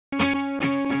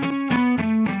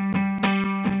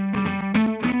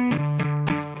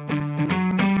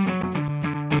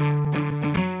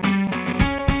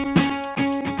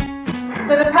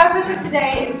purpose of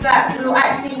today is that we'll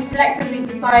actually collectively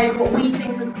decide what we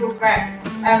think as course reps,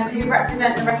 who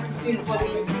represent the rest of the student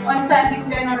body, on certain things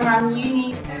going on around the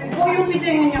uni. What you'll be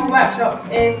doing in your workshops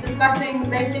is discussing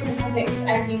those different topics,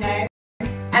 as you know,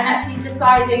 and actually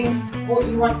deciding what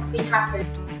you want to see happen.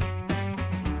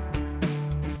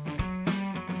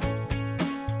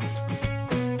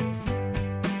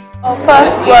 Our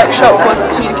first workshop was a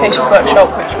communications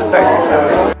workshop, which was very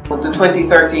successful. The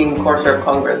 2013 Course Rep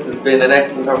Congress has been an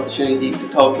excellent opportunity to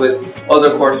talk with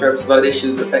other course reps about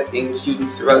issues affecting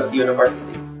students throughout the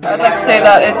university. I'd like to say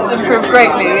that it's improved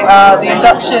greatly. The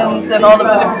inductions and all of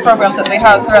the different programs that they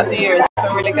have throughout the year has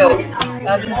been really good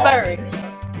and inspiring.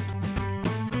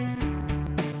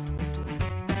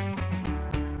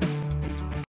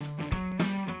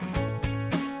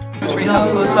 It was really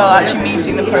helpful as well, actually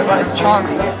meeting the Pro-Vice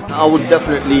Chancellor. I would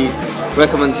definitely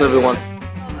recommend to everyone.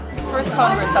 This is the first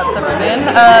Congress that's ever been,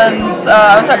 and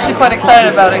I was actually quite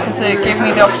excited about it because it gave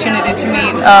me the opportunity to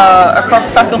meet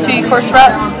across faculty course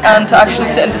reps and to actually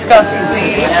sit and discuss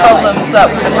the problems that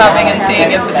we've been having and seeing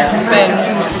if it's been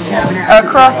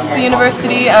across the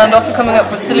university and also coming up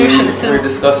with solutions. We're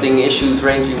discussing issues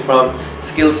ranging from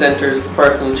skill centres to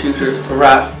personal tutors to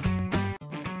RAF.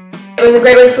 It was a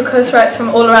great way for course reps from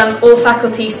all around all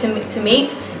faculties to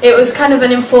meet. It was kind of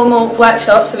an informal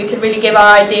workshop, so we could really give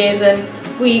our ideas, and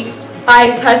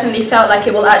I personally felt like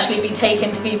it will actually be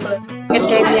taken to people. It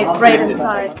gave me a great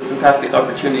insight. Fantastic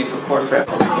opportunity for course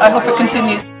reps. I hope it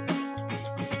continues.